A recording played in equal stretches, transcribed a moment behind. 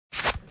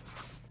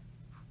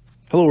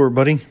Hello,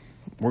 everybody.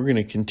 We're going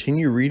to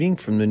continue reading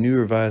from the New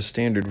Revised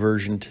Standard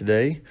Version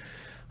today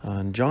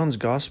on John's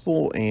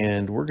Gospel,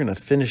 and we're going to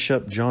finish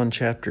up John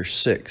chapter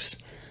 6.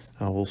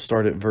 We'll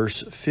start at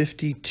verse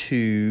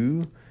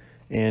 52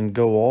 and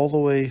go all the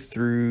way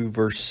through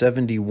verse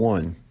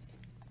 71.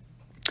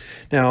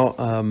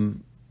 Now,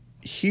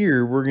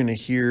 here we're going to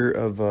hear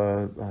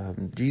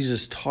of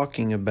Jesus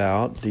talking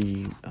about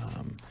the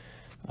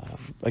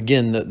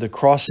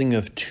crossing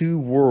of two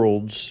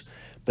worlds.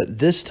 But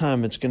this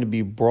time it's going to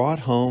be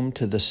brought home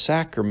to the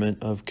sacrament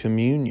of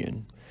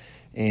communion.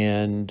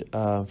 And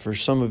for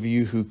some of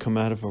you who come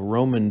out of a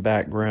Roman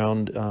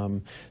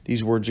background,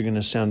 these words are going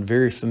to sound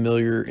very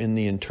familiar in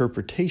the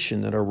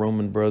interpretation that our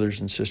Roman brothers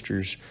and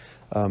sisters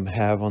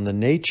have on the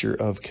nature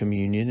of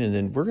communion. And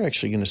then we're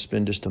actually going to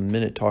spend just a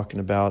minute talking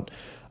about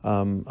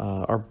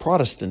our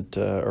Protestant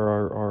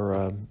or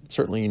our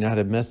certainly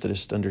United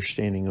Methodist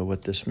understanding of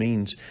what this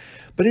means.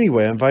 But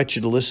anyway, I invite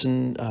you to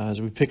listen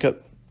as we pick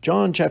up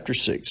John chapter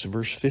 6,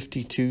 verse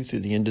 52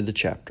 through the end of the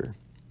chapter.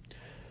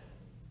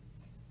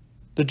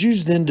 The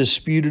Jews then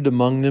disputed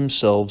among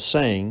themselves,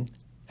 saying,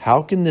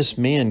 "How can this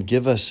man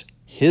give us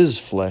his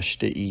flesh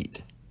to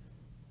eat?"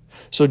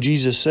 So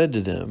Jesus said to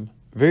them,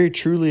 "Very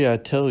truly I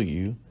tell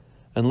you,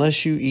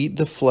 unless you eat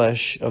the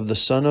flesh of the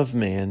Son of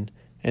Man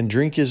and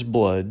drink his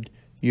blood,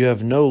 you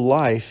have no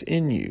life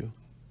in you.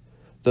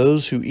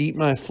 Those who eat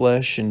my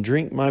flesh and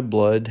drink my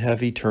blood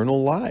have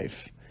eternal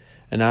life,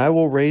 and I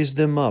will raise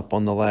them up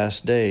on the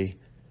last day.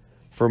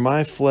 For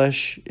my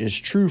flesh is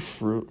true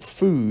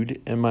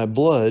food, and my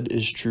blood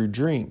is true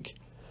drink.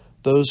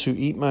 Those who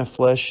eat my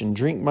flesh and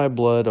drink my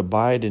blood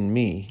abide in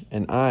me,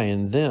 and I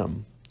in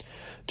them.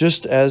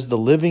 Just as the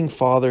living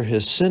Father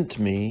has sent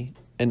me,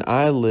 and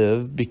I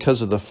live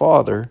because of the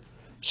Father,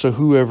 so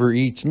whoever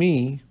eats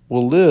me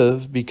will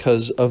live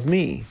because of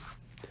me.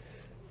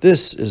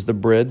 This is the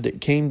bread that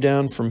came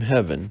down from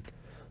heaven,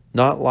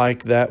 not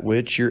like that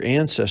which your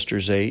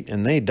ancestors ate,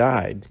 and they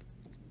died.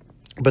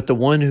 But the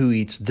one who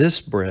eats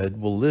this bread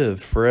will live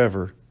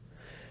forever."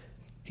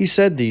 He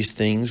said these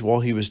things while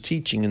he was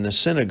teaching in the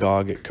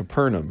synagogue at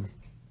Capernaum.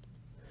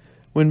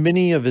 When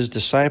many of his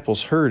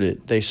disciples heard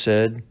it, they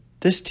said,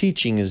 "This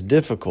teaching is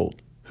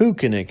difficult. Who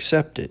can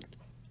accept it?"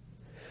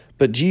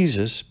 But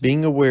Jesus,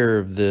 being aware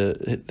of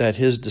that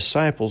his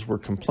disciples were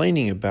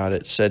complaining about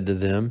it, said to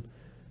them,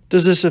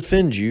 "Does this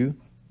offend you?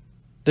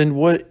 Then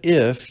what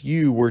if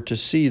you were to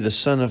see the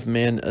Son of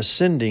Man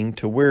ascending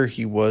to where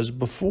he was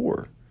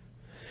before?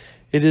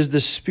 It is the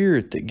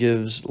Spirit that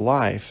gives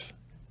life.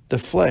 The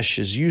flesh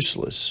is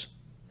useless.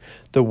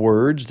 The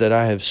words that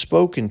I have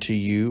spoken to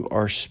you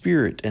are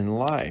spirit and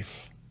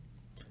life.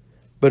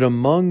 But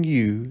among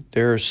you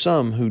there are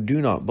some who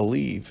do not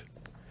believe."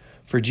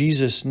 For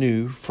Jesus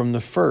knew from the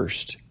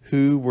first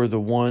who were the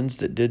ones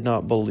that did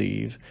not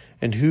believe,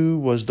 and who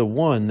was the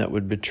one that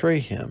would betray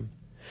him.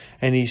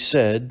 And he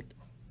said,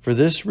 "For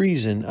this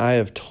reason I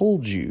have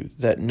told you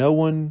that no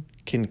one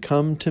can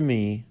come to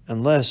me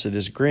unless it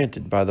is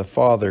granted by the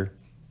Father."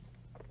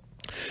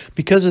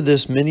 Because of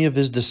this, many of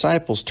his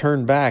disciples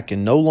turned back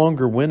and no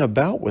longer went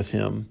about with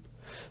him.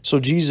 So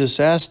Jesus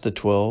asked the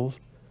 12,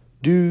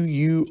 "Do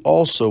you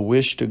also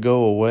wish to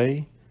go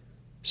away?"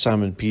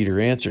 Simon Peter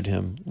answered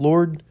him,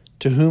 "Lord,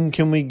 to whom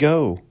can we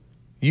go?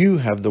 You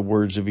have the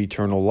words of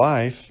eternal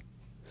life.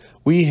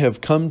 We have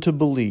come to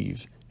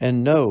believe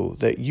and know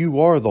that you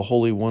are the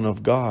Holy One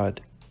of God."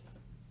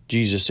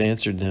 Jesus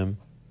answered them,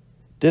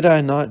 "Did I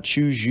not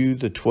choose you,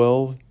 the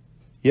 12?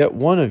 Yet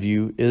one of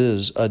you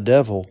is a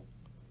devil."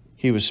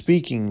 He was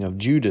speaking of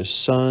Judas,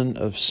 son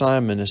of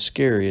Simon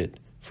Iscariot,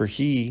 for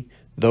he,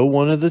 though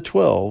one of the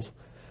 12,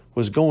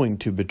 was going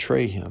to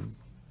betray him.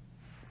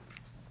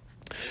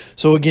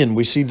 So again,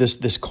 we see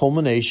this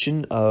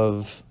culmination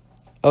of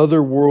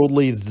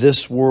otherworldly,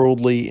 this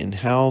worldly, and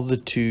how the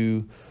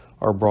two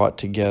are brought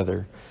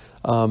together.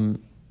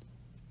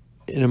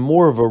 In a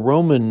more of a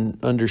Roman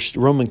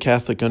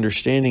Catholic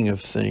understanding of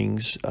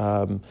things,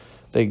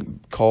 they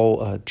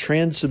call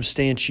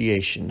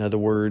transubstantiation. In other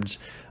words,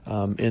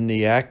 in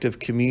the act of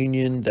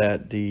communion,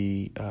 that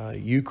the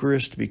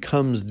Eucharist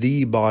becomes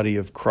the body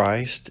of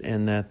Christ,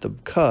 and that the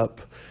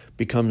cup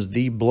becomes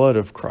the blood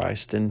of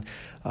Christ. And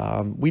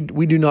we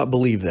do not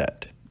believe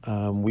that.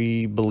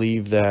 We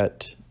believe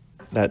that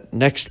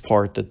next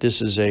part, that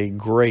this is a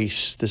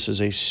grace, this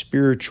is a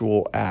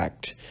spiritual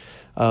act.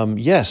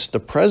 Yes, the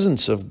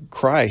presence of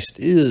Christ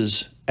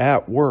is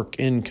at work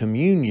in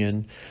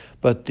communion,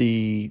 but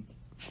the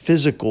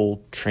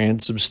physical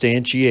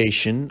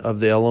transubstantiation of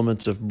the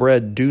elements of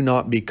bread do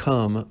not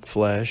become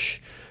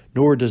flesh,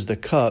 nor does the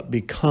cup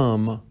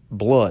become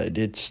blood.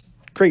 It's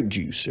grape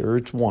juice or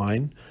it's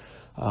wine.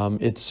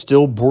 It's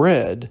still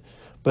bread,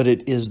 but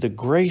it is the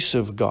grace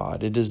of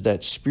God. It is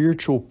that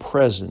spiritual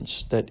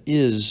presence that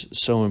is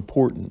so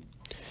important.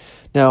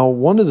 Now,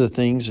 one of the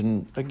things,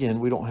 and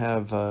again, we don't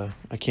have,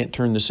 I can't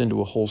turn this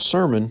into a whole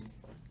sermon,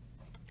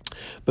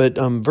 but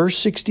verse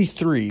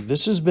 63,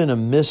 this has been a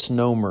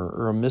misnomer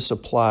or a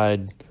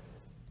misapplied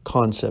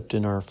concept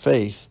in our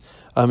faith.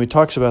 It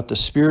talks about the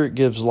Spirit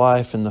gives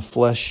life and the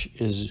flesh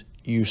is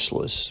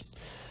useless.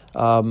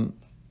 Oh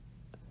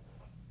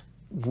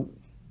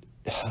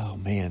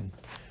man,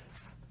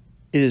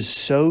 it is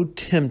so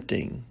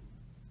tempting,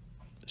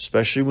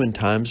 especially when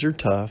times are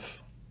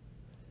tough,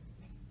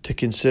 to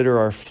consider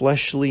our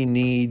fleshly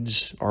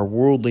needs, our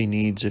worldly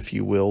needs, if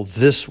you will,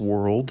 this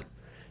world,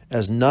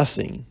 as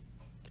nothing.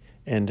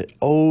 And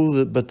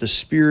but the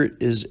Spirit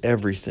is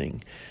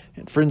everything.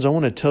 And friends, I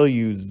want to tell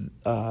you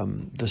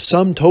the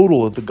sum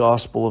total of the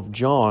Gospel of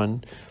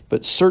John,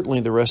 but certainly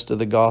the rest of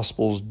the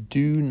Gospels,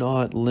 do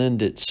not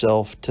lend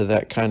itself to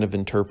that kind of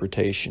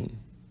interpretation.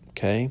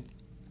 Okay?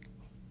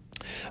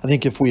 I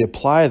think if we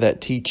apply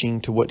that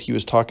teaching to what he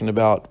was talking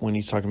about when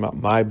he's talking about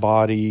my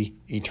body,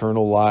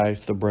 eternal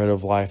life, the bread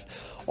of life,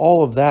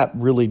 all of that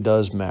really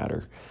does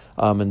matter.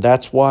 And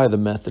that's why the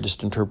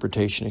Methodist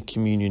interpretation of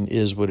communion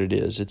is what it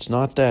is. It's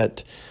not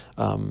that,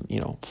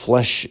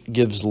 flesh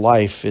gives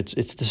life.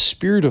 It's the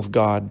Spirit of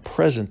God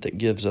present that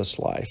gives us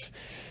life.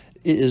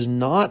 It is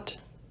not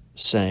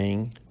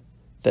saying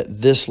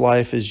that this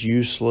life is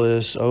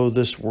useless. Oh,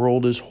 this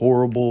world is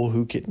horrible.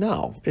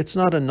 No, it's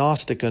not a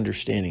Gnostic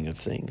understanding of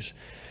things.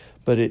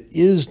 But it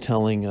is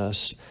telling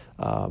us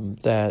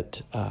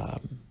that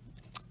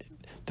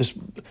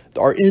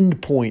our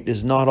end point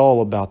is not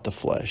all about the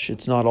flesh.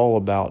 It's not all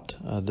about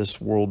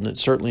this world, and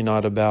it's certainly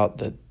not about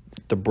that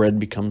the bread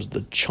becomes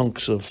the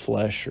chunks of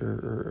flesh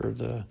or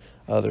the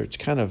other. It's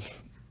kind of,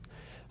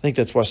 I think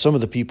that's why some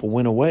of the people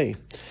went away.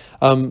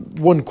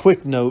 One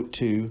quick note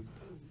too,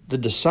 the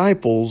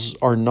disciples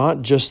are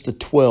not just the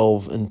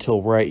 12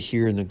 until right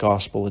here in the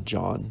Gospel of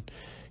John.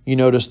 You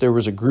notice there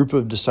was a group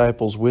of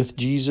disciples with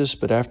Jesus,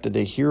 but after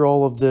they hear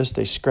all of this,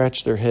 they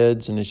scratch their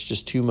heads and it's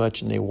just too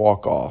much and they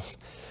walk off.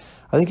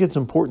 I think it's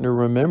important to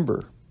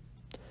remember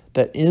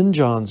that in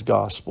John's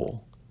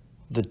Gospel,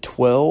 the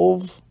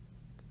 12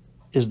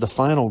 is the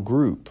final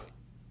group.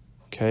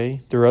 Okay?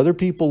 There are other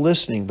people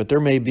listening, but there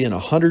may be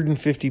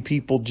 150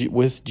 people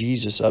with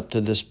Jesus up to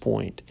this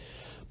point.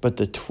 But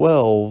the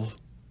 12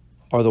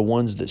 are the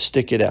ones that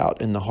stick it out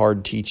in the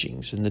hard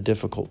teachings, in the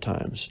difficult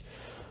times.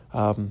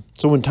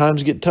 So when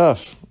times get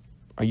tough,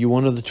 are you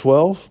one of the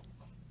 12?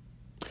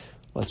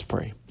 Let's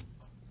pray.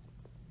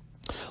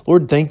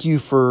 Lord, thank you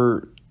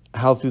for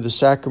how through the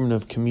sacrament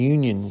of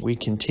communion we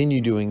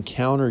continue to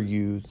encounter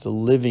you, the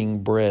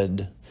living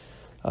bread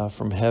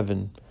from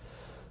heaven.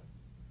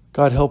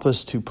 God, help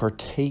us to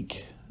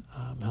partake.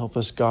 Help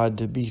us, God,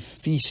 to be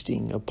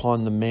feasting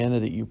upon the manna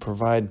that you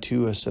provide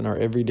to us in our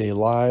everyday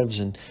lives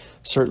and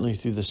certainly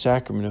through the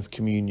sacrament of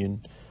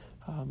communion.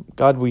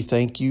 God, we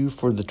thank you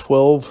for the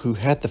 12 who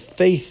had the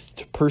faith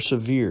to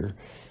persevere.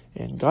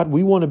 And God,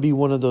 we want to be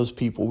one of those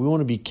people. We want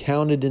to be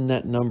counted in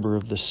that number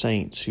of the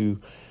saints who,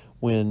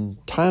 when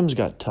times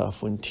got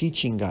tough, when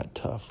teaching got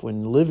tough,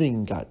 when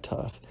living got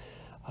tough,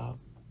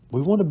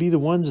 we want to be the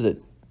ones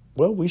that,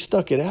 we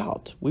stuck it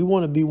out. We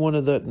want to be one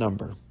of that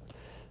number.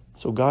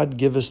 So God,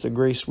 give us the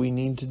grace we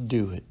need to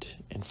do it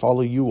and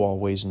follow you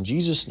always. In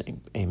Jesus' name,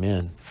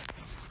 amen.